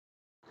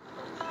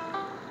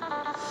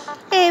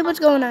Hey, what's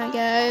going on,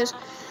 guys?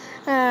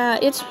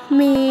 It's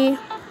me,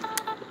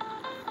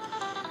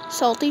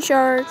 Salty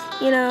Shark.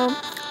 You know,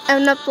 I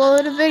haven't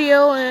uploaded a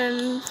video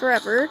in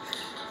forever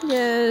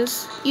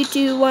because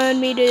YouTube wanted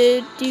me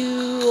to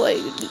do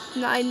like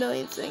 9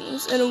 million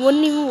things and it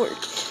wouldn't even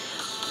work.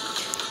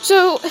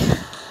 So,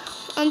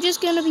 I'm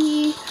just gonna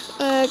be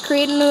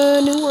creating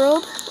a new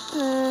world.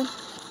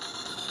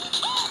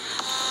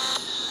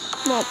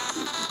 Well,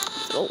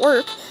 it'll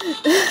work.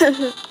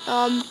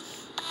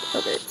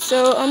 Okay,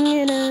 so I'm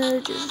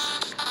gonna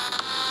just...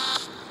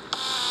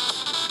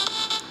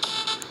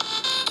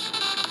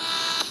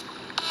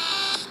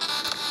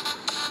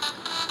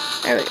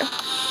 There we go.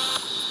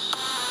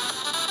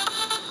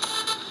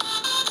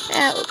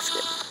 That looks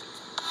good.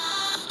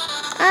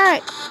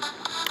 Alright.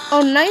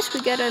 Oh, nice.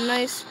 We got a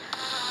nice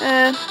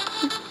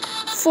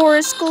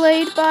forest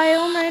glade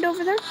biome right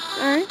over there.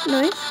 Alright,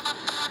 nice.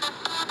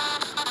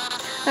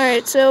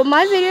 Alright, so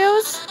my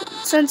videos,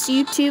 since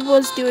YouTube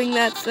was doing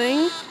that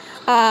thing,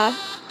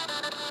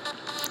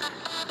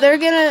 they're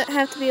gonna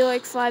have to be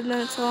like 5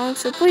 minutes long,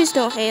 so please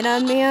don't hate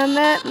on me on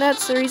that.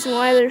 That's the reason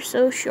why they're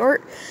so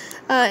short.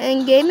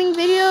 And gaming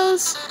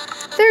videos,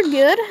 they're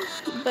good,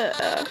 but,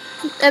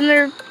 and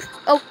they're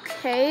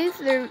okay.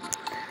 They're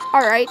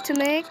alright to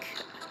make,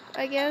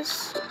 I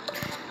guess.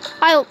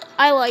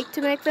 I like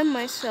to make them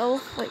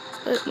myself, like,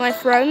 but my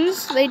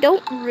friends, they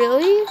don't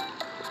really.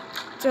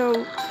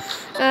 So,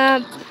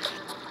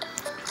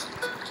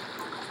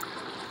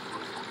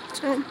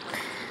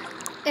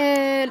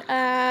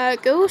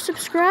 go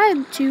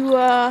subscribe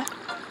to,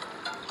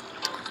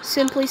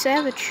 Simply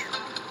Savage.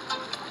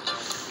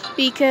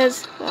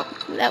 Because, well,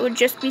 that would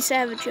just be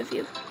savage of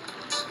you.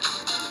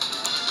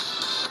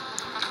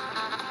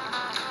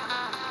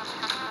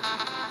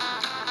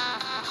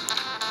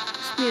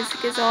 This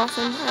music is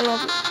awesome. I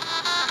love it.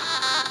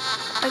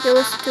 I can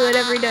listen to it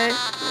every day.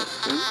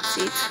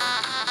 Seats.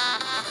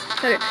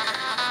 Okay.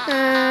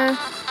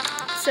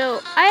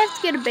 So, I have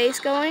to get a base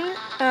going,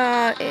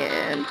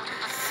 and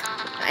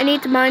I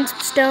need to mine some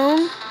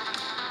stone.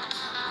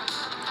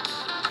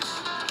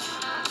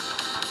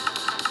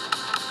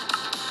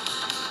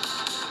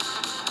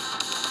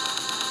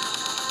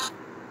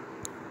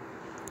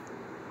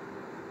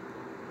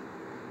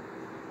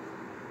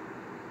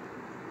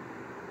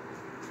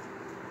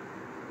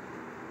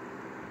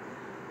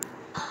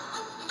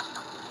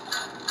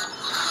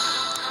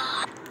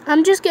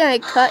 I'm just gonna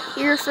cut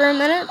here for a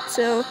minute,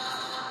 so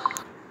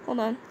hold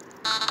on.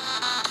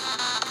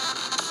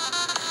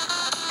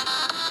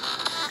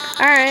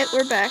 Alright,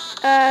 we're back.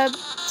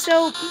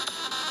 So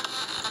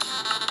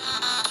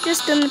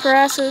just in the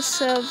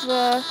process of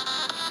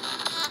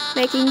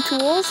making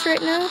tools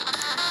right now.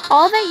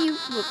 All that you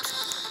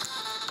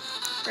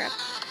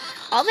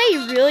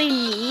really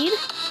need,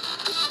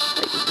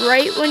 like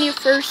right when you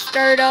first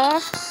start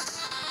off,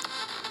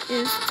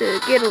 is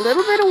to get a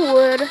little bit of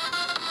wood,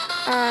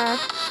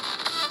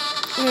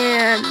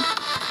 and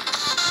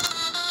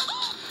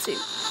let's see.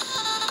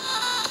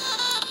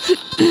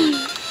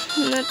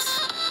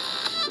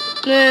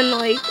 And then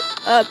like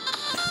a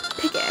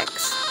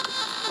pickaxe.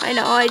 I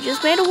know, I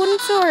just made a wooden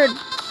sword.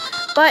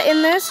 But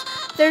in this,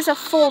 there's a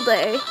full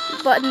day.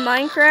 But in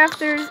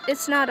Minecraft,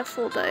 it's not a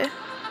full day.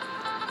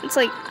 It's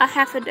like a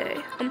half a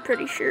day, I'm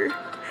pretty sure.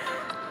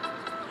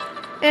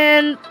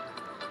 And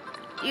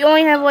you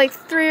only have like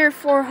 3 or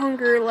 4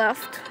 hunger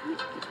left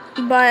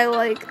by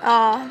like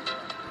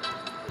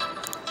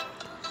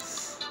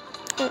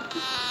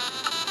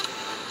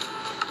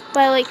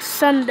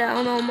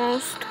sundown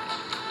almost.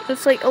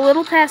 It's like a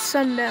little past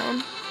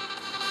sundown.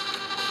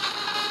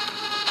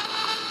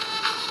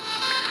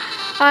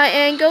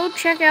 And go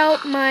check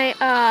out my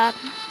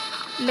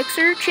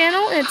Mixer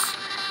channel. It's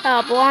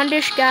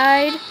Blondish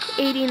Guide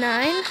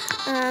 89.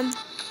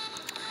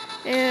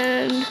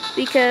 And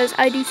because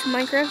I do some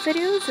Minecraft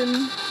videos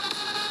and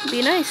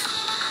be nice.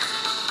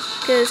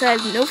 Because I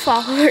have no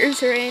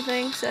followers or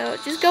anything, so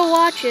just go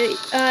watch it.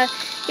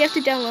 You have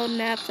to download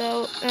an app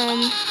though,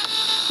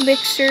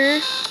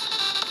 Mixer,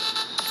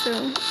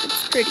 so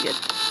it's pretty good.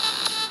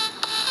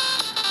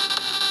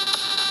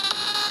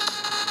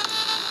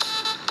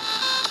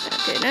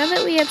 Okay, now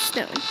that we have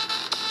stone,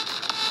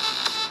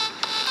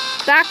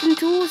 crafting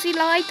tools he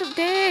light up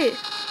there.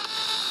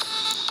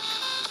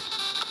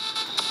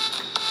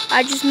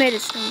 I just made a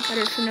stone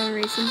cutter for no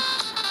reason.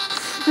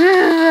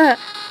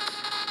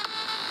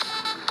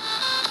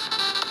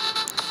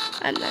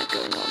 I'm not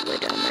going all the way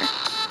down there.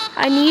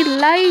 I need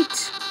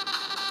light.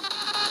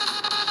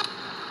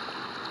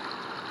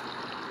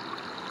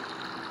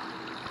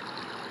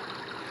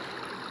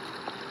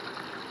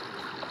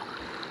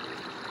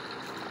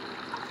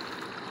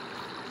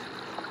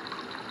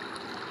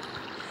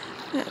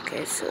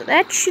 Okay, so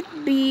that should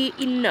be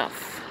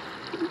enough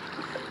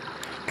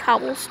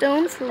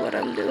cobblestone for what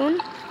I'm doing.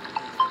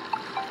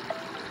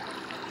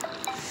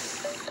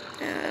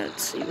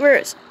 Let's see, where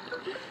is it?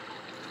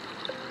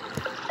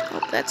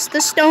 Oh, that's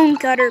the stone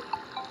cutter.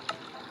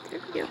 There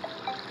we go.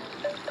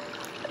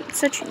 I'm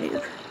such a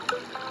noob.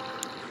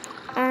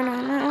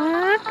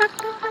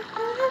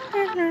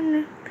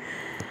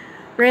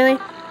 Really?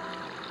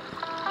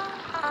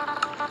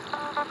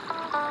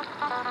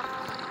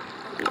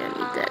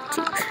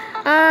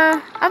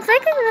 I'm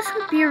thinking this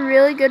would be a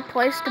really good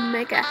place to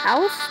make a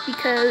house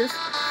because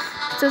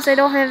since I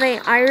don't have any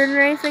iron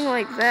or anything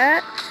like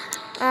that,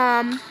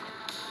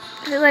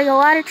 there's like a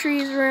lot of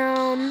trees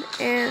around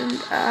and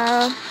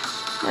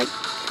like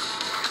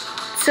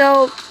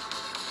so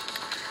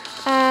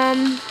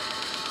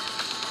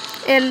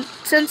and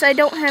since I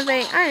don't have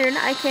any iron,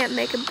 I can't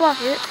make a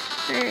bucket.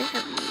 I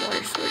have a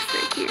water source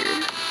right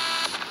here.